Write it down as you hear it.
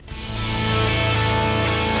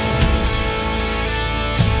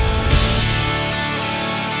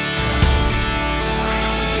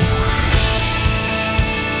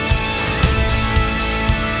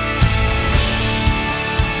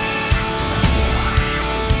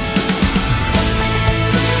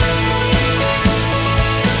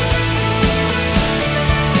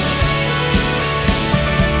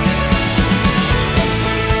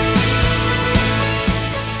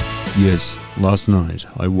Yes, last night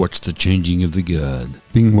I watched the changing of the guard.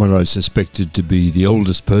 Being what I suspected to be the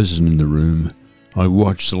oldest person in the room, I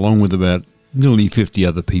watched, along with about nearly 50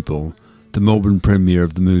 other people, the Melbourne premiere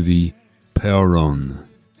of the movie Power On.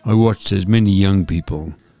 I watched as many young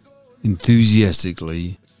people,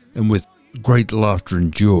 enthusiastically and with great laughter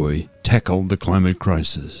and joy, tackled the climate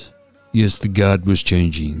crisis. Yes, the guard was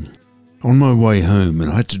changing. On my way home,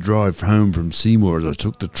 and I had to drive home from Seymour as I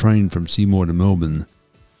took the train from Seymour to Melbourne,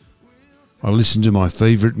 I listened to my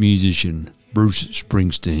favourite musician, Bruce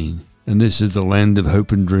Springsteen, and this is The Land of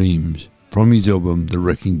Hope and Dreams, from his album The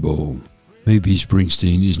Wrecking Ball. Maybe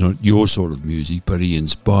Springsteen is not your sort of music, but he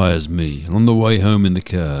inspires me, and on the way home in the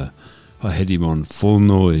car, I had him on full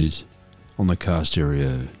noise on the car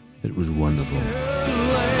stereo. It was wonderful.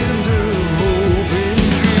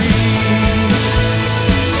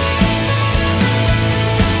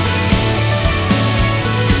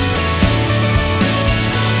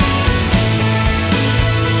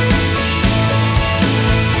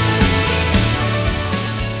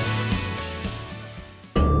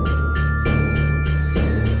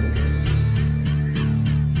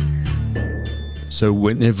 So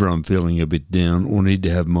whenever I'm feeling a bit down or need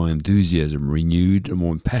to have my enthusiasm renewed and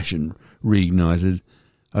my passion reignited,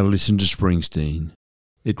 I listen to Springsteen.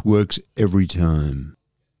 It works every time.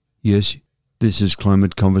 Yes, this is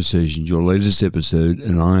Climate Conversations, your latest episode,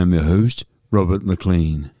 and I am your host, Robert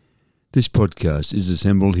McLean. This podcast is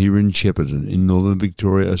assembled here in Shepparton in northern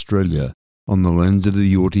Victoria, Australia, on the lands of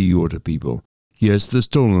the Yorta Yorta people. Yes, the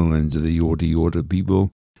stolen lands of the Yorta Yorta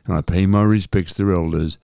people, and I pay my respects to their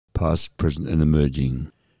elders, past, present and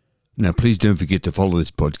emerging. Now please don't forget to follow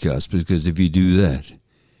this podcast, because if you do that,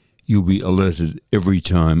 you'll be alerted every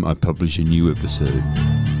time I publish a new episode.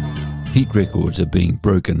 Heat records are being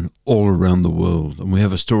broken all around the world, and we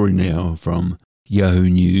have a story now from Yahoo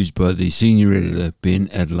News by the senior editor Ben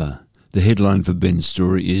Adler. The headline for Ben's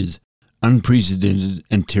story is Unprecedented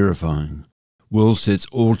and Terrifying. World sets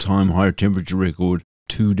all-time high temperature record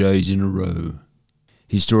 2 days in a row.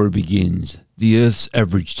 His story begins, the Earth's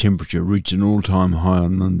average temperature reached an all-time high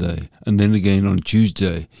on Monday, and then again on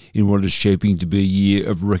Tuesday, in what is shaping to be a year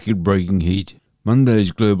of record-breaking heat.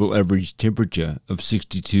 Monday's global average temperature of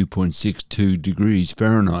 62.62 degrees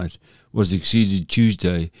Fahrenheit was exceeded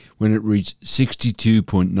Tuesday when it reached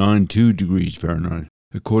 62.92 degrees Fahrenheit,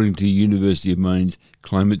 according to the University of Maine's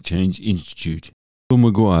Climate Change Institute. Bill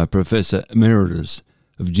Maguire, Professor Emeritus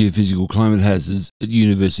of Geophysical Climate Hazards at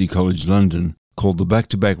University College London, called the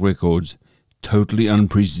back-to-back records totally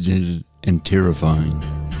unprecedented and terrifying.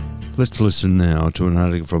 Let's listen now to an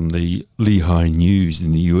article from the Lehigh News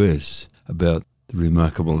in the US about the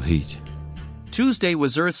remarkable heat. Tuesday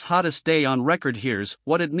was Earth's hottest day on record. Here's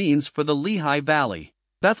what it means for the Lehigh Valley.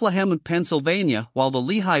 Bethlehem, Pennsylvania. While the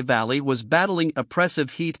Lehigh Valley was battling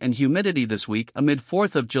oppressive heat and humidity this week amid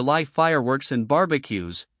 4th of July fireworks and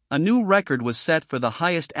barbecues, a new record was set for the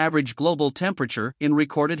highest average global temperature in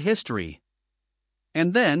recorded history.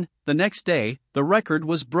 And then, the next day, the record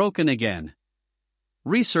was broken again.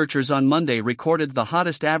 Researchers on Monday recorded the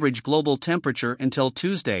hottest average global temperature until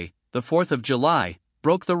Tuesday, the 4th of July,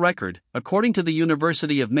 broke the record, according to the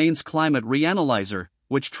University of Maine's Climate Reanalyzer,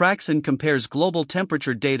 which tracks and compares global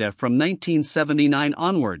temperature data from 1979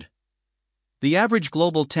 onward. The average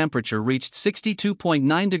global temperature reached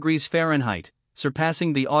 62.9 degrees Fahrenheit,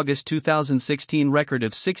 surpassing the August 2016 record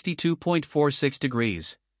of 62.46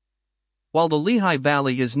 degrees. While the Lehigh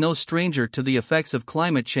Valley is no stranger to the effects of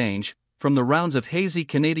climate change, from the rounds of hazy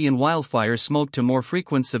Canadian wildfire smoke to more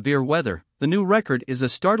frequent severe weather, the new record is a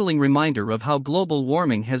startling reminder of how global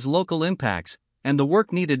warming has local impacts, and the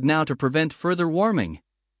work needed now to prevent further warming.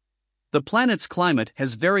 The planet's climate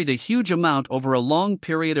has varied a huge amount over a long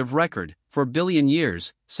period of record, for billion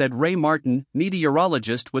years, said Ray Martin,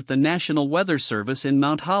 meteorologist with the National Weather Service in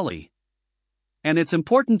Mount Holly. And it's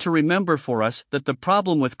important to remember for us that the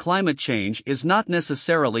problem with climate change is not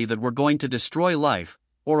necessarily that we're going to destroy life,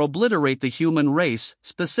 or obliterate the human race,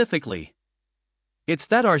 specifically. It's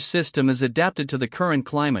that our system is adapted to the current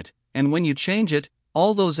climate, and when you change it,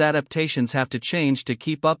 all those adaptations have to change to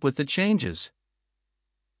keep up with the changes.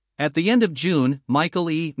 At the end of June, Michael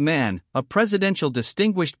E. Mann, a Presidential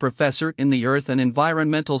Distinguished Professor in the Earth and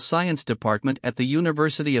Environmental Science Department at the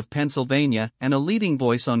University of Pennsylvania and a leading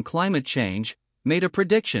voice on climate change, made a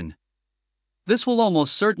prediction. This will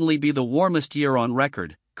almost certainly be the warmest year on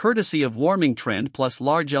record, courtesy of warming trend plus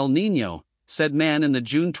large El Niño, said Mann in the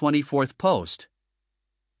June 24 post.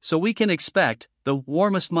 So we can expect the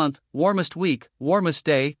warmest month, warmest week, warmest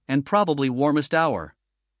day, and probably warmest hour.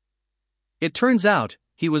 It turns out,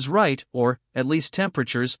 he was right, or, at least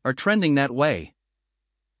temperatures are trending that way.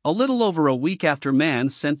 A little over a week after man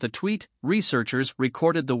sent the tweet, researchers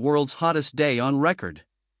recorded the world's hottest day on record.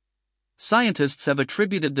 Scientists have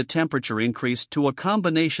attributed the temperature increase to a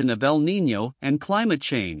combination of El Niño and climate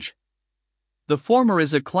change. The former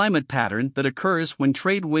is a climate pattern that occurs when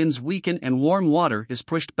trade winds weaken and warm water is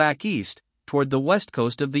pushed back east, toward the west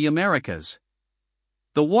coast of the Americas.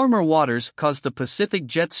 The warmer waters cause the Pacific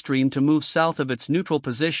jet stream to move south of its neutral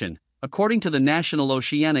position, according to the National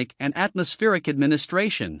Oceanic and Atmospheric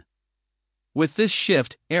Administration. With this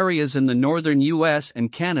shift, areas in the northern U.S.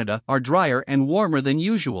 and Canada are drier and warmer than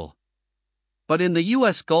usual. But in the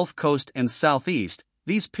U.S. Gulf Coast and Southeast,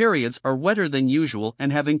 these periods are wetter than usual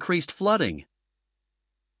and have increased flooding.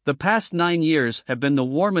 The past 9 years have been the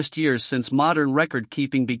warmest years since modern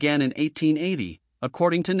record-keeping began in 1880,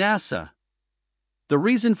 according to NASA. The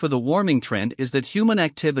reason for the warming trend is that human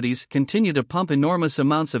activities continue to pump enormous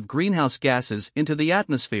amounts of greenhouse gases into the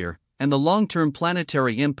atmosphere, and the long-term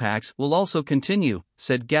planetary impacts will also continue,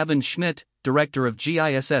 said Gavin Schmidt, director of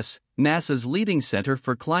GISS, NASA's leading center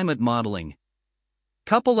for climate modeling.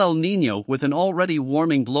 Couple El Niño with an already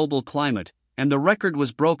warming global climate, and the record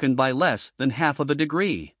was broken by less than half of a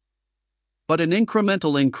degree. But an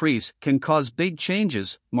incremental increase can cause big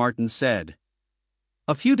changes, Martin said.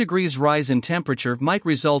 A few degrees rise in temperature might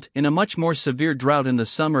result in a much more severe drought in the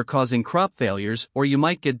summer, causing crop failures, or you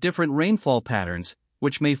might get different rainfall patterns,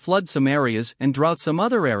 which may flood some areas and drought some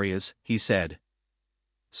other areas, he said.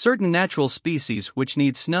 Certain natural species which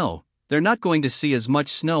need snow, they're not going to see as much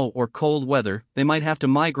snow or cold weather, they might have to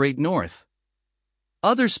migrate north.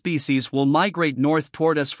 Other species will migrate north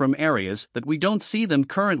toward us from areas that we don't see them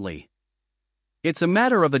currently. It's a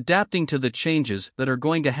matter of adapting to the changes that are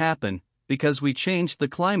going to happen, because we changed the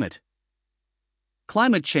climate.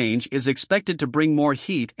 Climate change is expected to bring more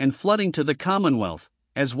heat and flooding to the Commonwealth,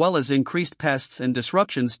 as well as increased pests and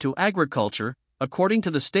disruptions to agriculture, according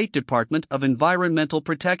to the State Department of Environmental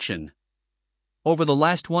Protection. Over the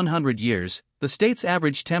last 100 years, the state's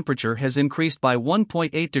average temperature has increased by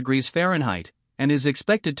 1.8 degrees Fahrenheit, and is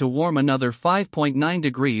expected to warm another 5.9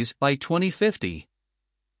 degrees by 2050.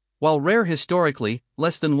 While rare historically,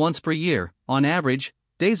 less than once per year, on average,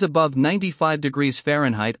 days above 95 degrees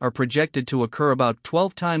Fahrenheit are projected to occur about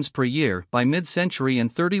 12 times per year by mid-century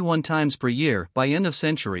and 31 times per year by end of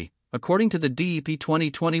century, according to the DEP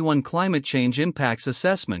 2021 Climate Change Impacts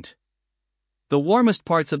Assessment. The warmest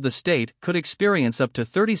parts of the state could experience up to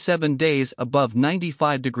 37 days above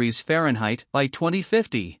 95 degrees Fahrenheit by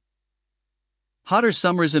 2050. Hotter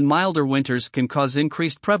summers and milder winters can cause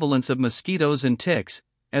increased prevalence of mosquitoes and ticks,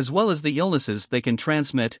 as well as the illnesses they can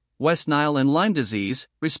transmit, West Nile and Lyme disease,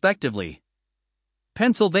 respectively.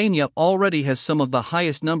 Pennsylvania already has some of the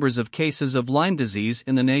highest numbers of cases of Lyme disease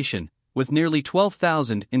in the nation, with nearly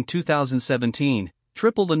 12,000 in 2017,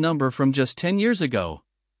 triple the number from just 10 years ago.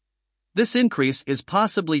 This increase is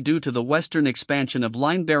possibly due to the western expansion of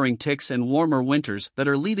Lyme-bearing ticks and warmer winters that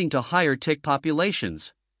are leading to higher tick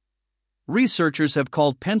populations. Researchers have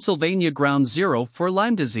called Pennsylvania ground zero for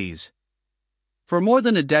Lyme disease. For more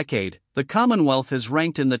than a decade, the Commonwealth has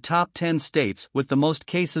ranked in the top 10 states with the most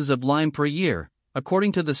cases of Lyme per year,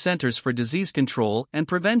 according to the Centers for Disease Control and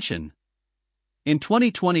Prevention. In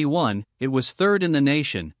 2021, it was third in the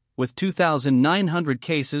nation, with 2,900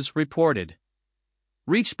 cases reported.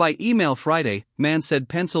 Reached by email Friday, Mann said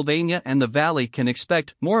Pennsylvania and the Valley can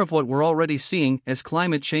expect more of what we're already seeing as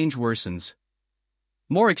climate change worsens.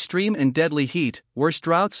 More extreme and deadly heat, worse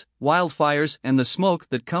droughts, wildfires, and the smoke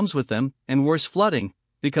that comes with them, and worse flooding,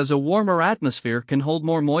 because a warmer atmosphere can hold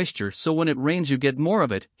more moisture, so when it rains you get more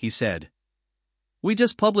of it, he said. We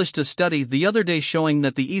just published a study the other day showing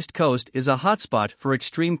that the East Coast is a hotspot for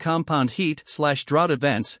extreme compound heat/drought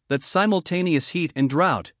events, that's simultaneous heat and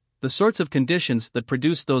drought, the sorts of conditions that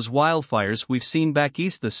produce those wildfires we've seen back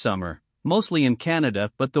east this summer, mostly in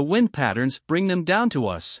Canada, but the wind patterns bring them down to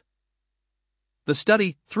us. The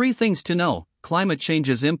study, 3 Things to Know, Climate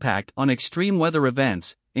Change's Impact on Extreme Weather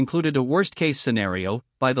Events, included a worst-case scenario.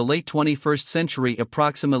 By the late 21st century,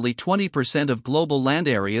 approximately 20% of global land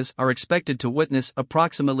areas are expected to witness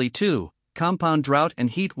approximately 2 compound drought and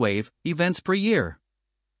heat wave events per year.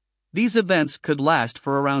 These events could last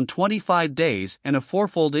for around 25 days and a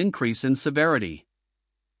 4-fold increase in severity.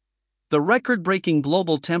 The record-breaking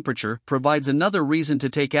global temperature provides another reason to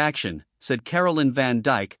take action, said Carolyn Van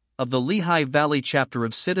Dyke, of the Lehigh Valley chapter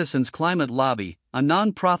of Citizens Climate Lobby, a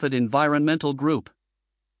non-profit environmental group.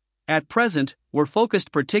 At present, we're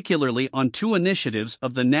focused particularly on 2 initiatives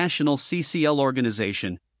of the national CCL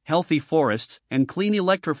organization, Healthy Forests and Clean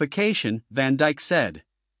Electrification, Van Dyke said.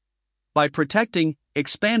 By protecting,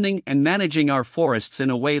 expanding and managing our forests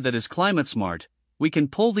in a way that is climate smart, we can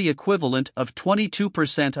pull the equivalent of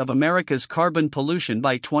 22% of America's carbon pollution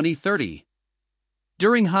by 2030.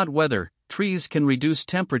 During hot weather, trees can reduce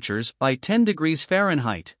temperatures by 10 degrees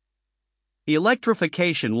Fahrenheit.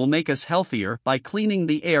 Electrification will make us healthier by cleaning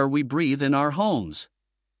the air we breathe in our homes.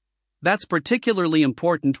 That's particularly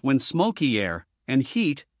important when smoky air and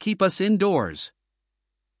heat keep us indoors.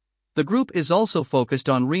 The group is also focused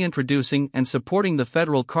on reintroducing and supporting the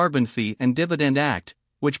Federal Carbon Fee and Dividend Act,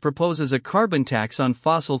 which proposes a carbon tax on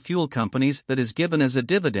fossil fuel companies that is given as a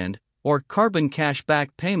dividend, or carbon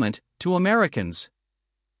cash-back payment, to Americans.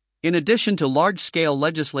 In addition to large-scale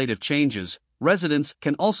legislative changes, residents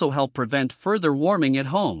can also help prevent further warming at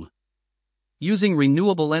home. Using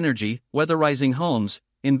renewable energy, weatherizing homes,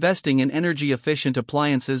 investing in energy-efficient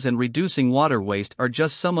appliances and reducing water waste are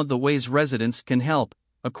just some of the ways residents can help,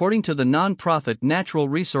 according to the nonprofit Natural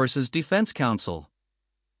Resources Defense Council.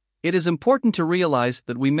 It is important to realize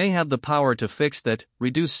that we may have the power to fix that,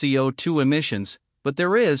 reduce CO2 emissions, but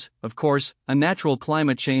there is, of course, a natural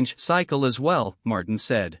climate change cycle as well, Martin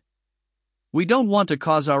said. We don't want to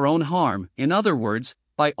cause our own harm, in other words,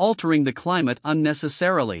 by altering the climate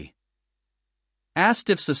unnecessarily.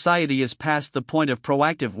 Asked if society is past the point of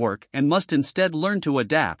proactive work and must instead learn to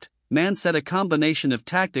adapt, Mann said a combination of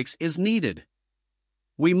tactics is needed.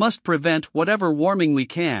 We must prevent whatever warming we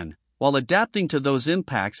can, while adapting to those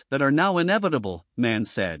impacts that are now inevitable, Mann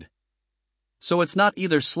said. So it's not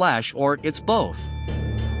either / or it's both.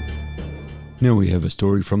 Now we have a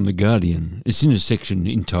story from The Guardian. It's in a section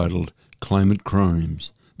entitled Climate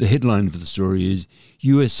Crimes. The headline for the story is,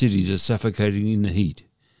 US cities are suffocating in the heat.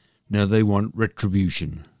 Now they want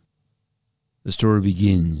retribution. The story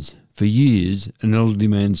begins. For years, an elderly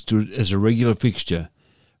man stood as a regular fixture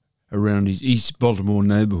around his East Baltimore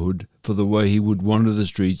neighbourhood for the way he would wander the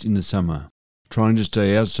streets in the summer, trying to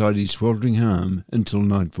stay outside his sweltering harm until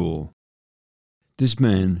nightfall. This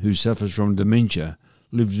man, who suffers from dementia,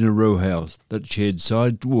 lived in a row house that shared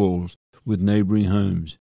side walls with neighbouring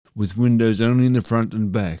homes, with windows only in the front and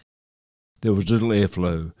back. There was little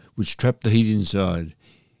airflow, which trapped the heat inside.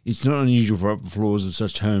 It's not unusual for upper floors of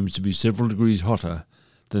such homes to be several degrees hotter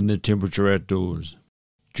than the temperature outdoors.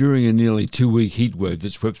 During a nearly 2-week heatwave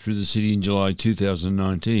that swept through the city in July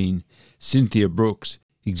 2019, Cynthia Brooks,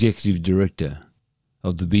 Executive Director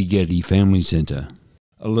of the Big Eddy Family Centre,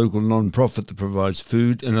 a local non-profit that provides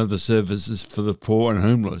food and other services for the poor and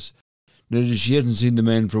homeless, noted she hadn't seen the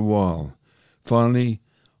man for a while. Finally,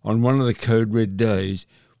 on one of the code red days,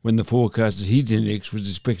 when the forecasted heat index was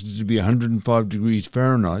expected to be 105 degrees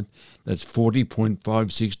Fahrenheit, that's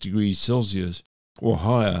 40.56 degrees Celsius, or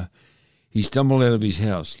higher, he stumbled out of his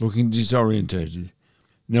house, looking disorientated.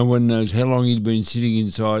 No one knows how long he'd been sitting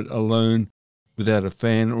inside alone without a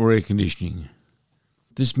fan or air conditioning.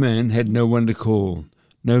 This man had no one to call.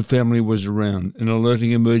 No family was around, and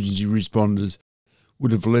alerting emergency responders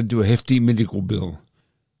would have led to a hefty medical bill.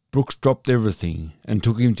 Brooks dropped everything and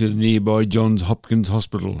took him to the nearby Johns Hopkins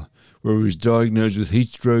Hospital, where he was diagnosed with heat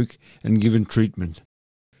stroke and given treatment.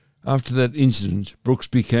 After that incident, Brooks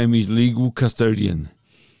became his legal custodian.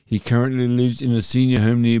 He currently lives in a senior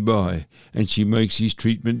home nearby, and she makes his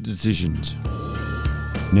treatment decisions.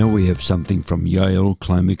 Now we have something from Yale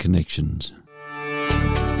Climate Connections.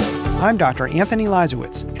 I'm Dr. Anthony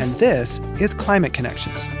Leisowitz, and this is Climate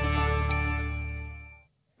Connections.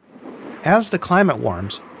 As the climate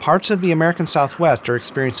warms, parts of the American Southwest are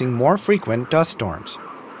experiencing more frequent dust storms.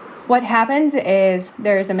 What happens is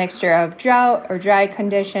there's a mixture of drought or dry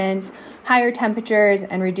conditions, higher temperatures,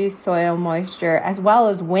 and reduced soil moisture, as well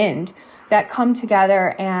as wind, that come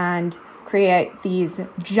together and create these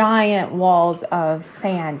giant walls of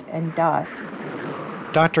sand and dust.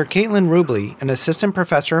 Dr. Caitlin Rubley, an assistant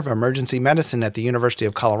professor of emergency medicine at the University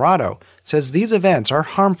of Colorado, says these events are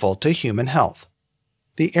harmful to human health.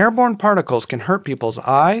 The airborne particles can hurt people's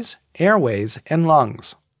eyes, airways, and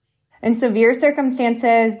lungs. In severe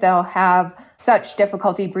circumstances, they'll have such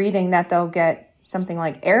difficulty breathing that they'll get something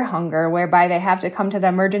like air hunger, whereby they have to come to the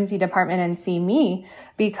emergency department and see me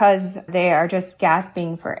because they are just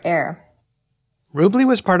gasping for air. Rubley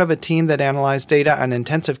was part of a team that analyzed data on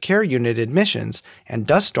intensive care unit admissions and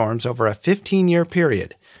dust storms over a 15-year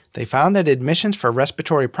period. They found that admissions for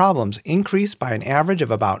respiratory problems increased by an average of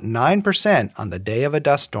about 9% on the day of a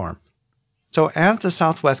dust storm. So as the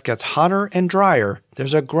Southwest gets hotter and drier,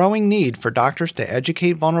 there's a growing need for doctors to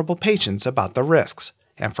educate vulnerable patients about the risks,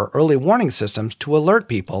 and for early warning systems to alert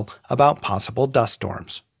people about possible dust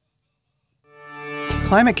storms.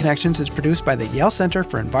 Climate Connections is produced by the Yale Center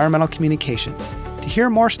for Environmental Communication. To hear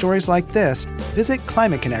more stories like this, visit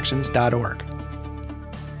climateconnections.org.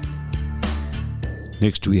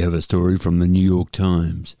 Next we have a story from the New York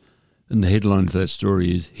Times. And the headline for that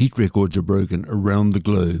story is Heat Records Are Broken Around the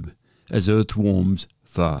Globe as Earth Warms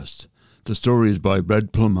Fast. The story is by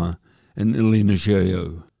Brad Plummer and Elena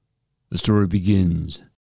Sheo. The story begins.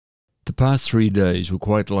 The past 3 days were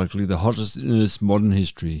quite likely the hottest in Earth's modern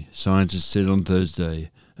history, scientists said on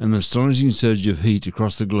Thursday. An astonishing surge of heat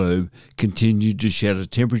across the globe continued to shatter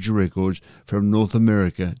temperature records from North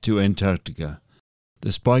America to Antarctica.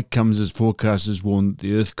 The spike comes as forecasters warned that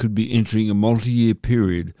the Earth could be entering a multi-year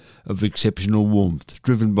period of exceptional warmth,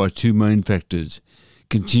 driven by two main factors: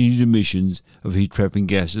 continued emissions of heat-trapping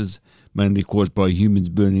gases, mainly caused by humans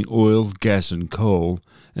burning oil, gas and coal,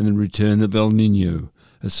 and the return of El Niño,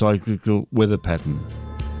 a cyclical weather pattern.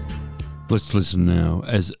 Let's listen now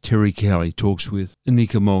as Terry Cowley talks with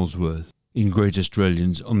Anika Molesworth in Great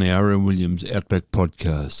Australians on the R.M. Williams Outback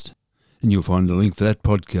podcast. And you'll find the link for that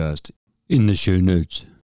podcast in the show notes.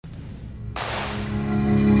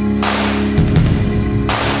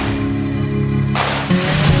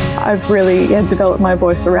 I've really developed my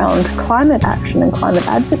voice around climate action and climate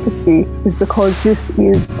advocacy is because this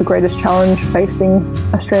is the greatest challenge facing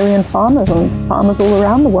Australian farmers and farmers all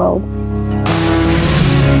around the world.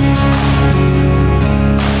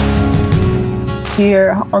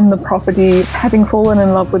 Here on the property, having fallen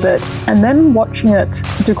in love with it, and then watching it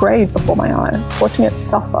degrade before my eyes, watching it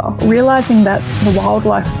suffer, realizing that the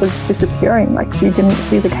wildlife was disappearing, like you didn't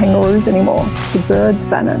see the kangaroos anymore, the birds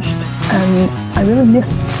vanished, and I really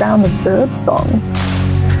missed the sound of bird song.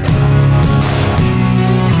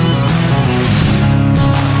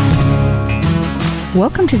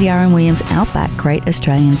 Welcome to the R.M. Williams Outback Great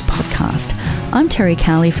Australians podcast. I'm Terry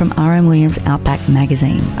Cowley from R.M. Williams Outback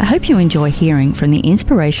magazine. I hope you enjoy hearing from the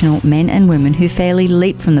inspirational men and women who fairly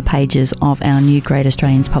leap from the pages of our new Great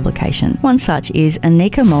Australians publication. One such is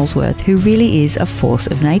Anika Molesworth, who really is a force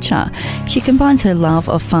of nature. She combines her love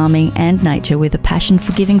of farming and nature with a passion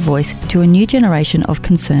for giving voice to a new generation of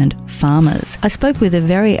concerned farmers. I spoke with a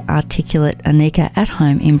very articulate Anika at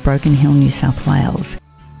home in Broken Hill, New South Wales.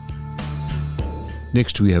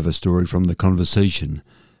 Next we have a story from The Conversation,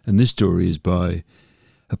 and this story is by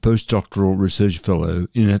a postdoctoral research fellow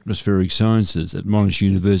in atmospheric sciences at Monash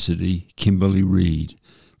University, Kimberly Reid.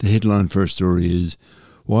 The headline for our story is,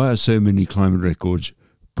 Why are so many climate records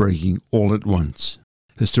breaking all at once?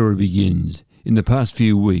 Her story begins, In the past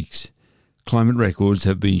few weeks, climate records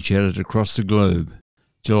have been shattered across the globe.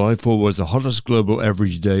 July 4 was the hottest global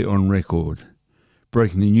average day on record.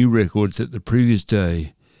 Breaking the new records at the previous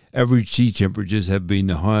day, average sea temperatures have been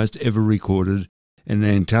the highest ever recorded, and the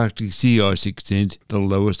Antarctic sea ice extent the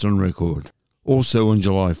lowest on record. Also on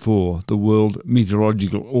July 4, the World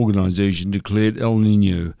Meteorological Organization declared El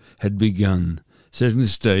Niño had begun, setting the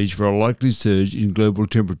stage for a likely surge in global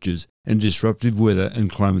temperatures and disruptive weather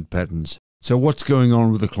and climate patterns. So what's going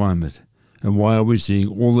on with the climate, and why are we seeing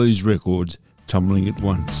all these records tumbling at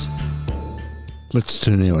once? Let's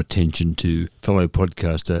turn our attention to fellow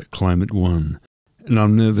podcaster Climate One. And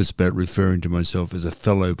I'm nervous about referring to myself as a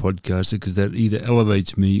fellow podcaster because that either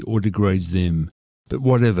elevates me or degrades them. But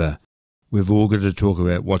whatever, we've all got to talk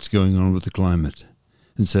about what's going on with the climate.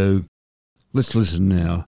 And so, let's listen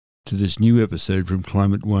now to this new episode from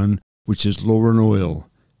Climate One, which is Lauren Oil,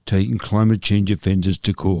 taking climate change offenders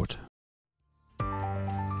to court.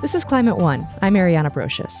 This is Climate One. I'm Ariana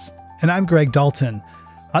Brocious. And I'm Greg Dalton.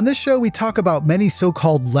 On this show, we talk about many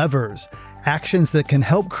so-called levers, actions that can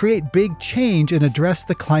help create big change and address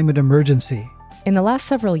the climate emergency. In the last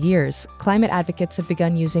several years, climate advocates have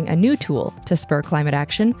begun using a new tool to spur climate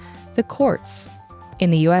action, the courts. In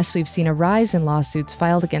the U.S., we've seen a rise in lawsuits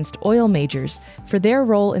filed against oil majors for their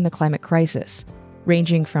role in the climate crisis,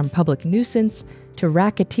 ranging from public nuisance to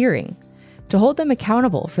racketeering, to hold them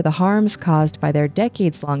accountable for the harms caused by their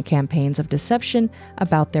decades-long campaigns of deception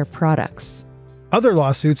about their products. Other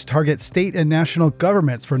lawsuits target state and national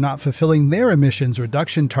governments for not fulfilling their emissions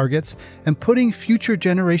reduction targets and putting future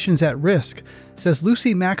generations at risk, says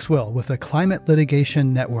Lucy Maxwell with the Climate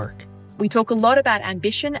Litigation Network. We talk a lot about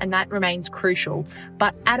ambition, and that remains crucial.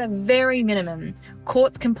 But at a very minimum,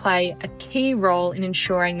 courts can play a key role in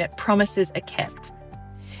ensuring that promises are kept.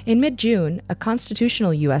 In mid-June, a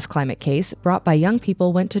constitutional U.S. climate case brought by young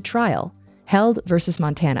people went to trial, Held versus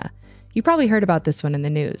Montana. You probably heard about this one in the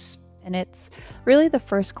news. And it's really the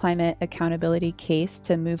first climate accountability case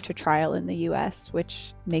to move to trial in the U.S.,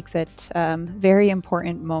 which makes it a very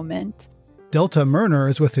important moment. Delta Murner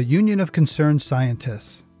is with the Union of Concerned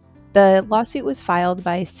Scientists. The lawsuit was filed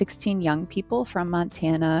by 16 young people from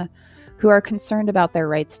Montana who are concerned about their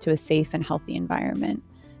rights to a safe and healthy environment.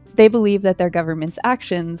 They believe that their government's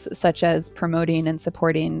actions, such as promoting and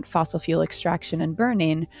supporting fossil fuel extraction and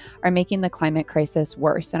burning, are making the climate crisis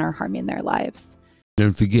worse and are harming their lives.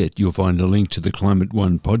 Don't forget, you'll find a link to the Climate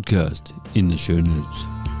One podcast in the show notes.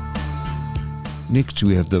 Next,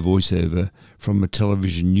 we have the voiceover from a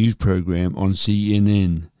television news program on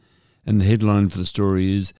CNN. And the headline for the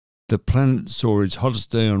story is, "The planet saw its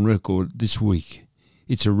hottest day on record this week.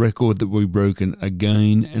 It's a record that we've broken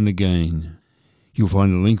again and again." You'll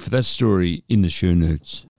find a link for that story in the show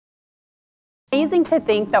notes. Amazing to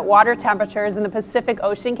think that water temperatures in the Pacific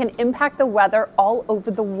Ocean can impact the weather all over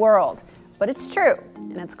the world. But it's true,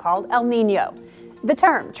 and it's called El Niño. The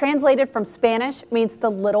term, translated from Spanish, means the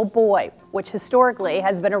little boy, which historically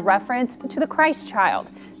has been a reference to the Christ child,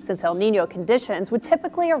 since El Niño conditions would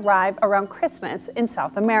typically arrive around Christmas in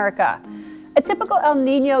South America. A typical El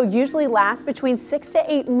Niño usually lasts between 6 to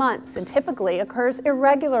 8 months and typically occurs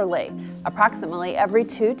irregularly, approximately every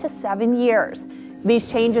 2 to 7 years. These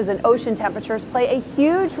changes in ocean temperatures play a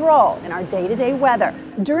huge role in our day-to-day weather.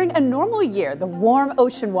 During a normal year, the warm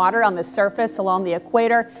ocean water on the surface along the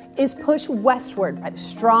equator is pushed westward by the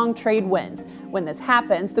strong trade winds. When this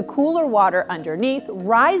happens, the cooler water underneath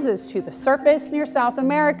rises to the surface near South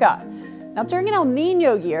America. Now, during an El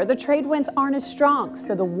Niño year, the trade winds aren't as strong,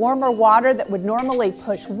 so the warmer water that would normally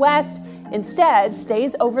push west instead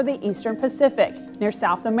stays over the eastern Pacific near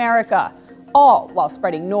South America, all while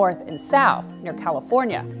spreading north and south near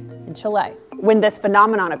California and Chile. When this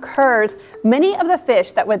phenomenon occurs, many of the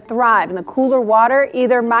fish that would thrive in the cooler water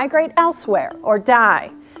either migrate elsewhere or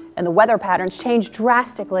die. And the weather patterns change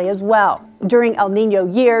drastically as well. During El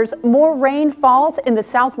Niño years, more rain falls in the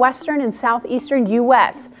southwestern and southeastern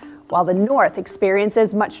U.S., while the north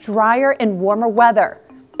experiences much drier and warmer weather.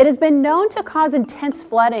 It has been known to cause intense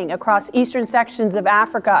flooding across eastern sections of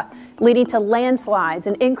Africa, leading to landslides,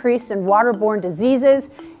 an increase in waterborne diseases,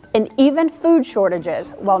 and even food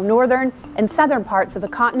shortages, while northern and southern parts of the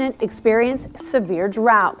continent experience severe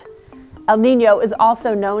drought. El Niño is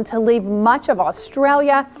also known to leave much of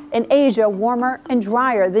Australia and Asia warmer and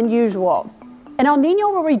drier than usual. And El Niño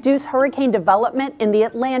will reduce hurricane development in the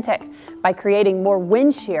Atlantic by creating more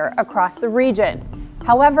wind shear across the region.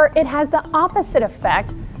 However, it has the opposite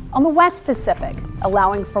effect on the West Pacific,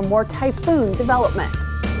 allowing for more typhoon development.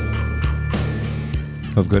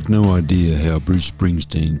 I've got no idea how Bruce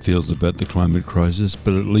Springsteen feels about the climate crisis,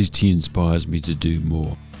 but at least he inspires me to do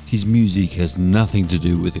more. His music has nothing to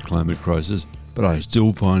do with the climate crisis, but I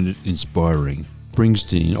still find it inspiring.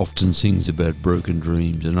 Springsteen often sings about broken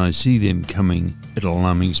dreams, and I see them coming at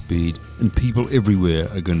alarming speed, and people everywhere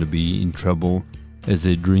are going to be in trouble as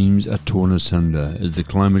their dreams are torn asunder, as the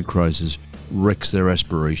climate crisis wrecks their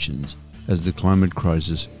aspirations, as the climate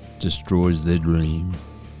crisis destroys their dream.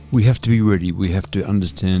 We have to be ready. We have to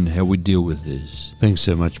understand how we deal with this. Thanks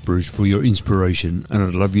so much, Bruce, for your inspiration, and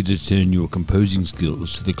I'd love you to turn your composing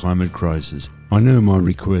skills to the climate crisis. I know my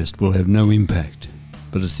request will have no impact,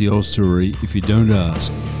 but it's the old story, if you don't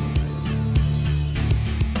ask.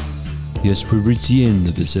 Yes, we've reached the end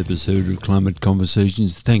of this episode of Climate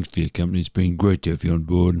Conversations. Thanks for your company. It's been great to have you on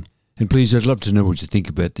board. And please, I'd love to know what you think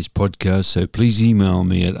about this podcast, so please email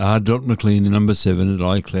me at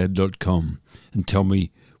r.mclean7@icloud.com and tell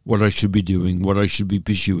me what I should be doing, what I should be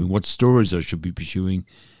pursuing, what stories I should be pursuing,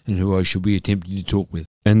 and who I should be attempting to talk with.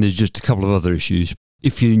 And there's just a couple of other issues.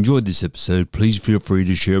 If you enjoyed this episode, please feel free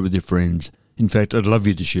to share it with your friends. In fact, I'd love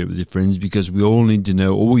you to share it with your friends because we all need to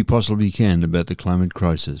know all we possibly can about the climate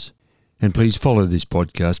crisis. And please follow this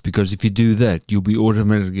podcast because if you do that, you'll be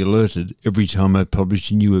automatically alerted every time I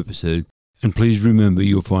publish a new episode. And please remember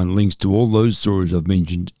you'll find links to all those stories I've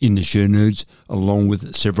mentioned in the show notes along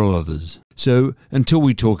with several others. So until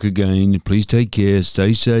we talk again, please take care,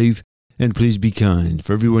 stay safe, and please be kind,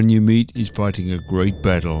 for everyone you meet is fighting a great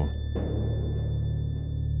battle.